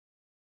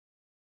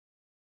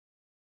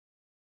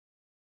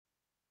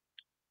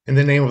In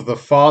the name of the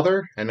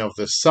Father, and of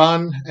the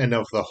Son, and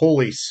of the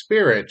Holy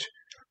Spirit.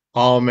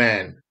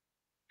 Amen.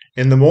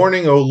 In the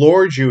morning, O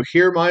Lord, you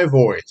hear my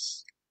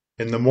voice.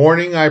 In the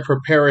morning I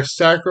prepare a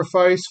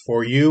sacrifice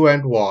for you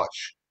and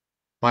watch.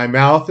 My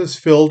mouth is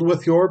filled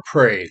with your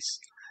praise,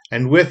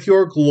 and with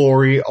your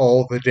glory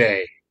all the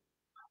day.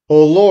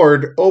 O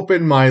Lord,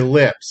 open my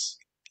lips,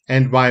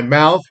 and my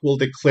mouth will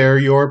declare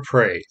your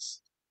praise.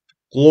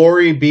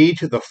 Glory be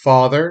to the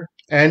Father,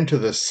 and to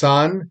the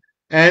Son,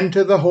 and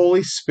to the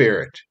Holy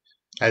Spirit,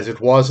 as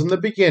it was in the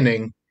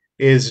beginning,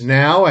 is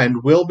now,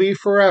 and will be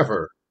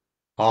forever.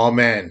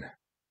 Amen.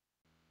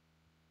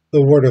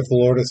 The word of the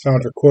Lord is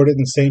found recorded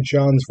in St.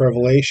 John's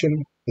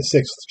Revelation, the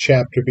 6th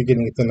chapter,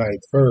 beginning at the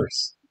 9th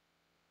verse.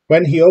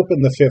 When he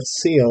opened the 5th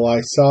seal, I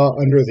saw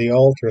under the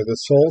altar the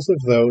souls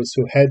of those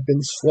who had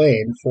been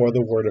slain for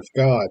the word of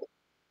God,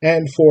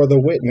 and for the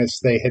witness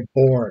they had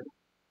borne.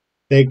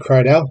 They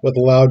cried out with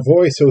a loud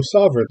voice, O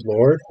sovereign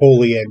Lord,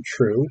 holy and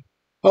true,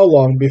 how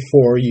long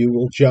before you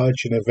will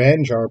judge and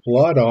avenge our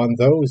blood on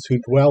those who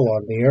dwell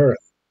on the earth?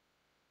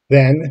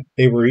 Then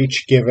they were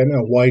each given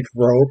a white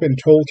robe and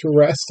told to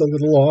rest a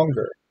little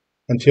longer,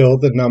 until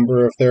the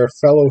number of their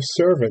fellow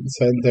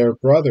servants and their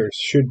brothers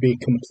should be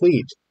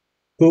complete,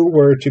 who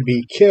were to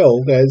be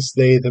killed as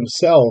they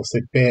themselves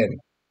had been.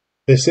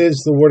 This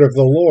is the word of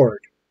the Lord.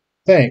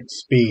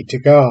 Thanks be to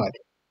God.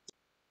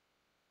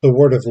 The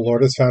word of the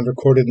Lord is found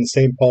recorded in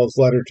St. Paul's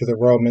letter to the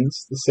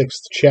Romans, the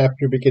 6th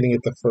chapter, beginning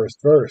at the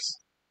 1st verse.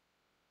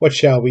 What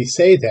shall we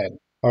say then?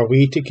 Are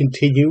we to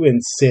continue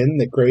in sin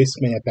that grace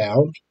may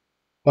abound?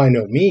 By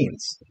no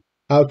means.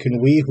 How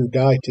can we who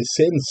died to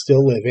sin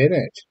still live in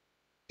it?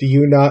 Do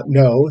you not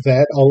know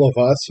that all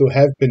of us who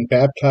have been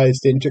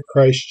baptized into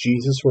Christ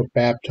Jesus were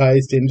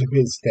baptized into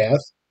his death?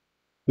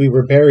 We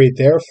were buried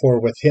therefore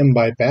with him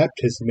by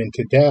baptism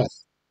into death,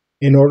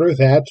 in order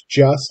that,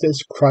 just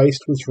as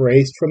Christ was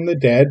raised from the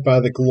dead by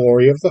the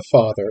glory of the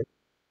Father,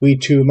 we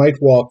too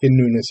might walk in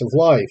newness of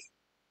life.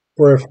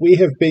 For if we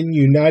have been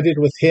united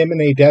with him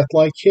in a death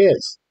like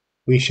his,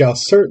 we shall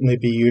certainly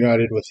be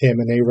united with him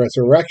in a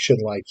resurrection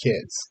like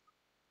his.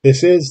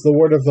 This is the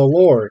word of the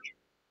Lord.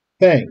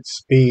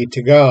 Thanks be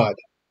to God.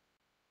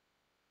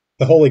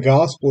 The Holy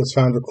Gospel is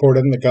found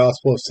recorded in the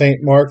Gospel of St.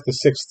 Mark, the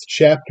 6th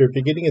chapter,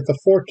 beginning at the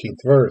 14th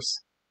verse.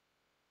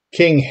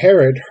 King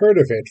Herod heard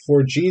of it,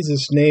 for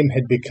Jesus' name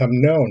had become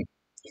known.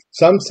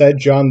 Some said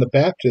John the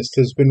Baptist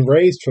has been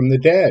raised from the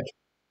dead.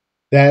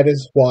 That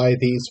is why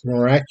these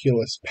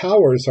miraculous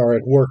powers are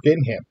at work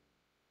in him.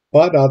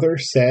 But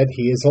others said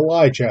he is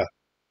Elijah,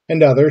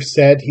 and others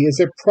said he is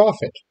a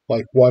prophet,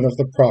 like one of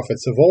the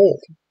prophets of old.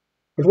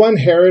 But when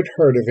Herod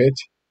heard of it,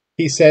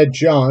 he said,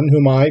 John,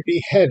 whom I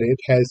beheaded,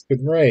 has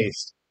been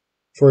raised.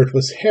 For it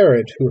was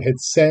Herod who had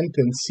sent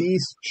and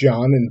seized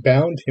John and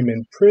bound him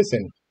in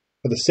prison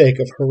for the sake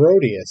of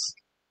Herodias,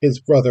 his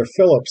brother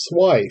Philip's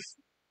wife,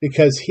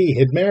 because he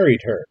had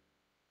married her.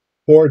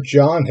 For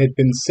John had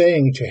been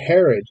saying to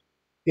Herod,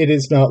 It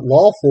is not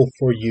lawful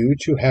for you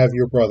to have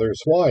your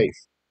brother's wife.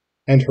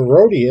 And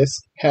Herodias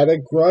had a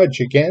grudge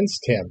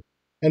against him,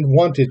 and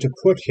wanted to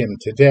put him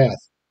to death.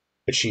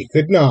 But she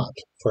could not,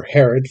 for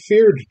Herod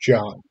feared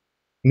John,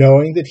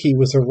 knowing that he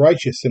was a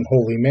righteous and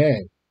holy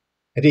man,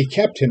 and he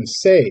kept him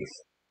safe.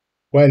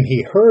 When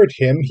he heard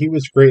him, he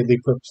was greatly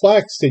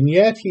perplexed, and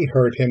yet he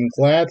heard him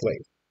gladly.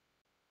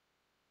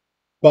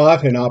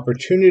 But an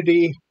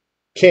opportunity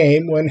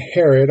came when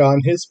Herod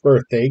on his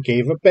birthday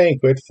gave a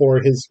banquet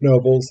for his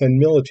nobles and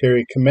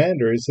military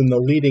commanders and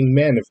the leading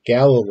men of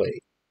Galilee.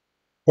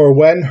 For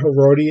when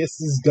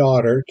Herodias'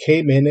 daughter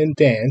came in and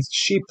danced,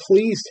 she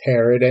pleased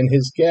Herod and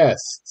his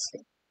guests.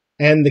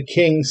 And the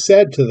king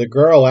said to the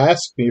girl,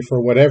 Ask me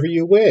for whatever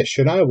you wish,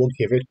 and I will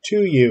give it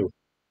to you.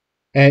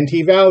 And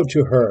he vowed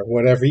to her,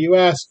 Whatever you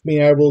ask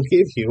me, I will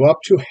give you, up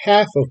to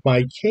half of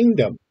my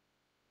kingdom.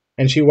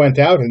 And she went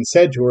out and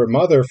said to her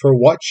mother, For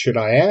what should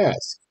I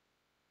ask?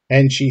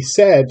 And she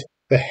said,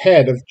 The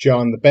head of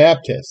John the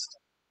Baptist.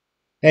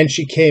 And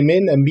she came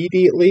in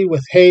immediately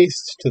with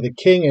haste to the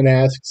king and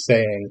asked,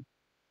 saying,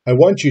 I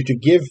want you to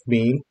give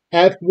me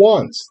at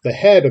once the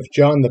head of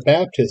John the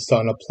Baptist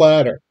on a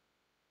platter.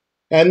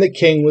 And the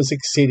king was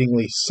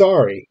exceedingly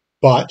sorry,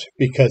 but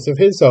because of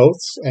his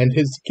oaths and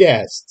his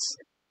guests,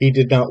 he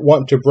did not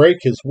want to break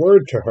his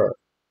word to her.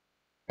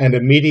 And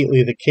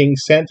immediately the king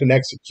sent an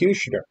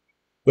executioner,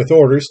 with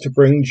orders to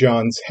bring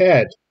John's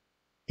head.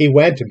 He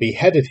went and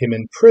beheaded him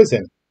in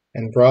prison,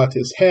 and brought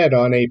his head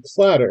on a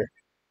platter,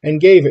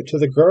 and gave it to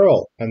the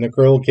girl, and the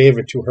girl gave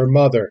it to her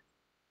mother.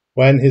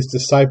 When his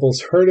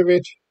disciples heard of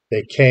it,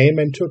 they came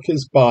and took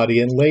his body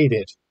and laid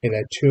it in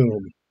a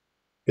tomb.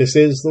 This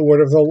is the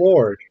word of the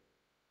Lord.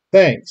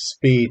 Thanks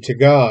be to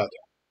God.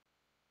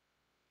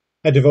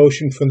 A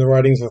devotion from the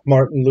writings of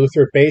Martin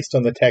Luther based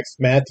on the text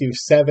Matthew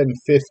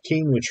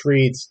 7:15, which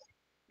reads,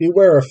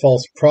 Beware of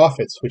false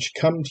prophets which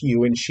come to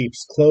you in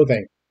sheep's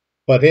clothing,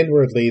 but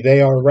inwardly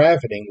they are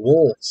ravening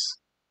wolves.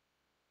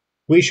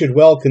 We should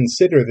well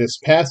consider this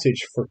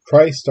passage, for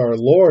Christ our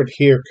Lord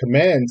here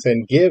commands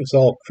and gives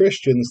all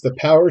Christians the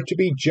power to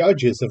be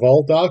judges of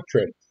all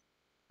doctrine,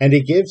 and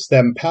he gives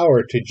them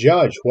power to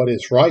judge what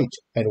is right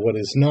and what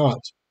is not.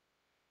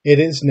 It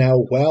is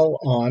now well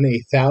on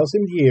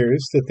 1,000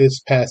 years that this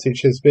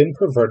passage has been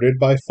perverted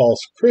by false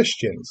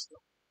Christians,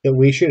 that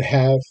we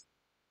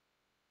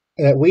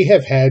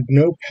have had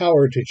no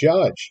power to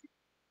judge,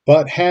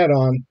 but had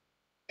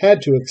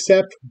to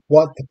accept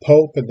what the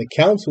Pope and the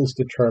councils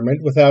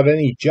determined without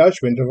any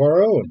judgment of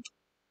our own.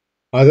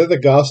 Either the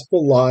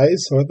gospel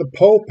lies or the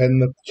Pope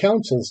and the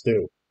councils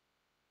do.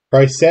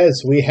 Christ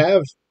says we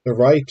have the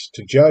right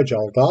to judge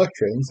all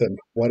doctrines and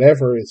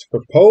whatever is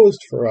proposed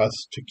for us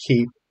to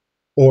keep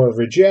or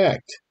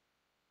reject.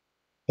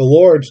 The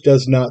Lord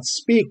does not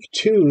speak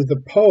to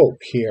the Pope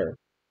here,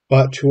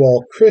 but to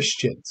all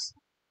Christians.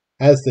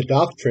 As the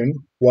doctrine,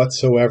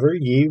 whatsoever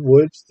ye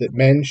would that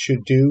men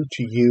should do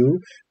to you,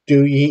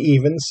 do ye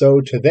even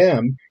so to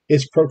them,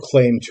 is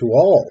proclaimed to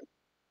all.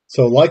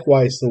 So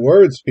likewise the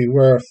words,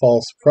 beware of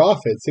false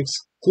prophets,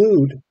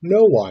 exclude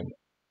no one.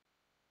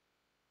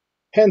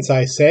 Hence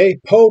I say,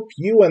 Pope,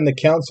 you and the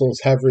councils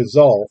have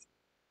resolved,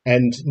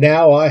 and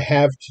now I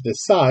have to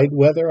decide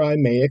whether I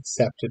may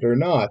accept it or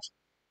not,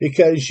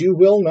 because you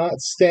will not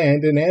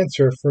stand and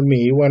answer for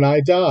me when I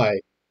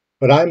die.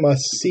 But I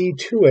must see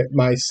to it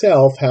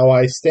myself how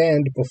I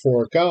stand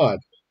before God,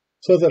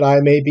 so that I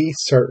may be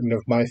certain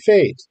of my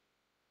fate.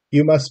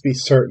 You must be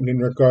certain in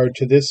regard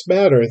to this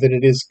matter that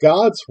it is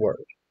God's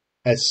word,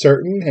 as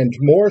certain and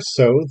more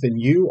so than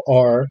you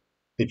are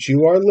that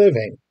you are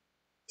living.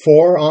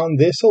 For on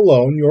this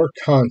alone your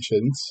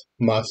conscience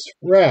must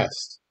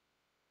rest.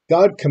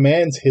 God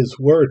commands his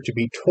word to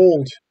be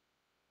told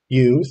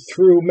you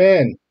through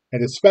men,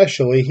 and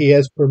especially he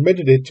has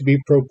permitted it to be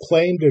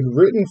proclaimed and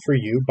written for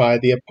you by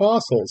the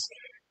apostles,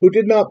 who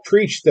did not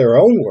preach their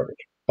own word,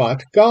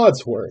 but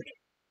God's word.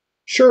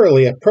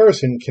 Surely a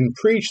person can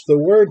preach the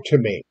word to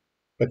me,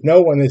 but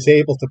no one is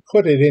able to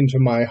put it into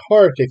my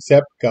heart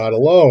except God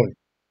alone,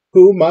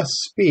 who must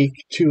speak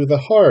to the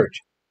heart,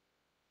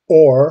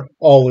 or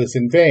all is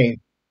in vain.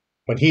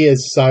 When he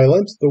is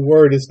silent, the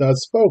word is not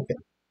spoken.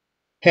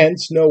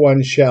 Hence no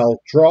one shall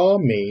draw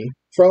me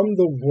from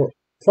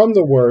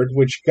the word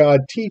which God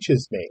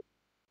teaches me.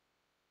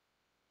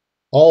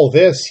 All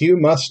this you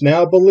must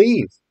now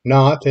believe,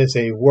 not as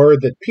a word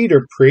that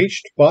Peter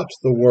preached, but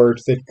the word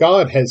that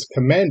God has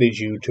commanded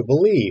you to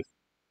believe.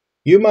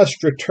 You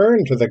must return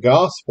to the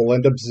gospel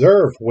and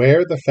observe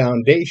where the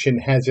foundation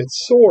has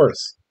its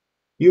source.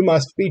 You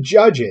must be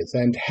judges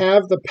and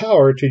have the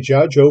power to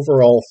judge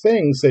over all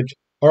things that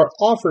are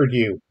offered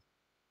you.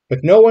 But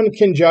no one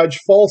can judge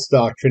false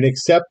doctrine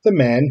except the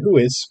man who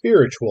is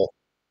spiritual.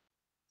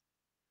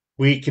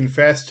 We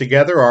confess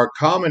together our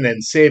common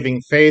and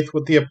saving faith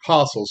with the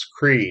Apostles'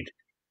 Creed.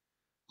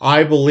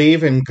 I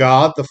believe in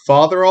God the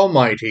Father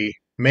Almighty,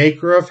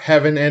 maker of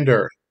heaven and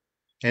earth,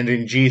 and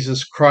in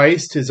Jesus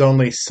Christ, his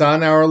only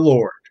Son, our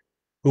Lord,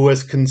 who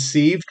was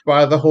conceived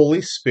by the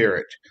Holy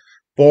Spirit,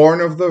 born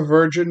of the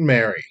Virgin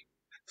Mary,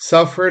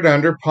 suffered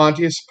under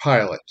Pontius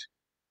Pilate,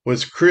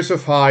 was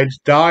crucified,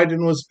 died,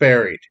 and was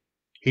buried.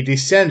 He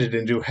descended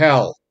into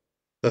hell.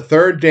 The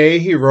third day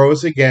he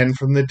rose again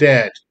from the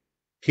dead.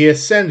 He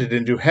ascended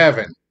into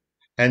heaven,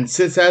 and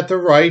sits at the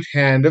right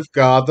hand of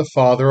God the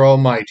Father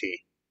Almighty.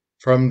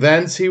 From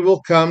thence he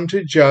will come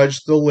to judge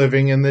the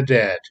living and the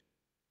dead.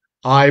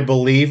 I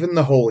believe in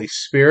the Holy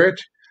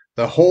Spirit,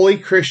 the holy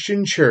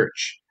Christian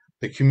Church,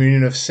 the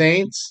communion of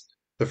saints,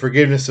 the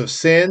forgiveness of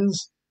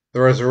sins,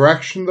 the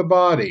resurrection of the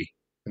body,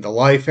 and the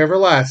life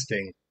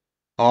everlasting.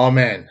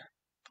 Amen.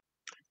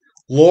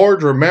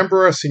 Lord,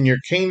 remember us in your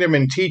kingdom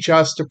and teach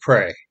us to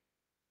pray.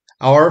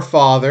 Our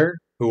Father,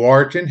 who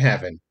art in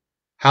heaven,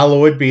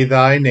 hallowed be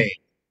thy name.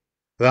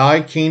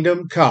 Thy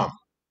kingdom come,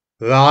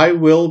 thy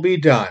will be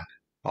done,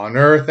 on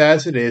earth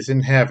as it is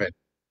in heaven.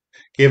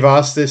 Give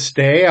us this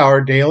day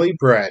our daily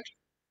bread,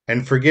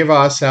 and forgive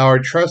us our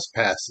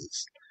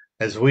trespasses,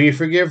 as we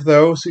forgive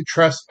those who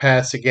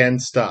trespass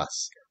against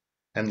us.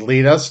 And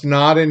lead us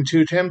not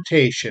into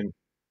temptation,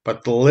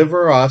 but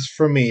deliver us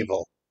from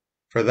evil.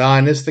 For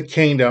thine is the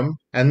kingdom,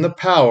 and the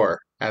power,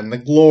 and the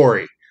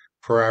glory,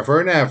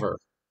 forever and ever.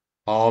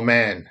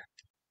 Amen.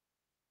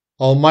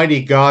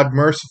 Almighty God,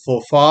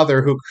 merciful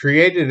Father, who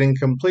created and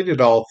completed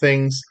all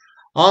things,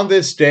 on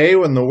this day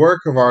when the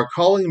work of our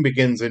calling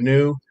begins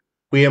anew,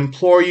 we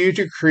implore you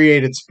to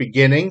create its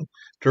beginning,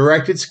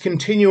 direct its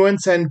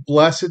continuance, and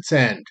bless its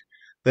end,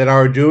 that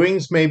our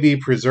doings may be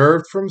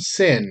preserved from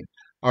sin,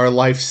 our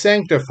life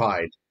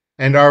sanctified,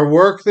 and our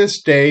work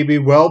this day be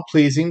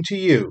well-pleasing to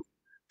you,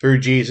 through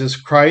Jesus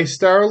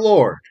Christ our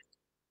Lord.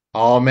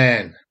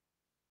 Amen.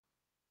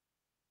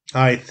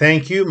 I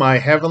thank you, my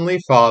heavenly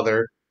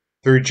Father,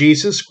 through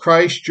Jesus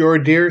Christ your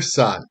dear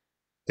Son,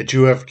 that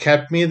you have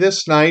kept me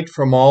this night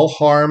from all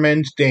harm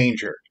and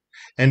danger,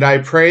 and I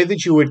pray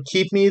that you would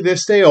keep me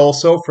this day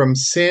also from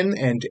sin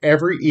and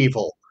every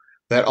evil,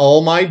 that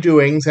all my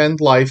doings and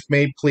life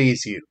may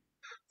please you.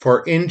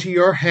 For into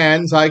your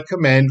hands I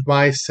commend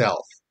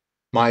myself,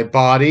 my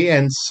body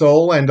and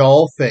soul and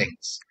all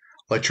things.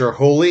 Let your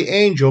holy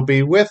angel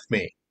be with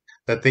me,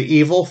 that the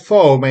evil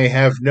foe may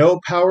have no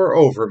power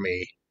over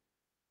me.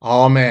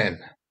 Amen.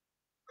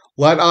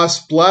 Let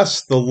us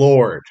bless the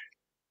Lord.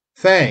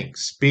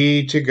 Thanks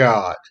be to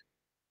God.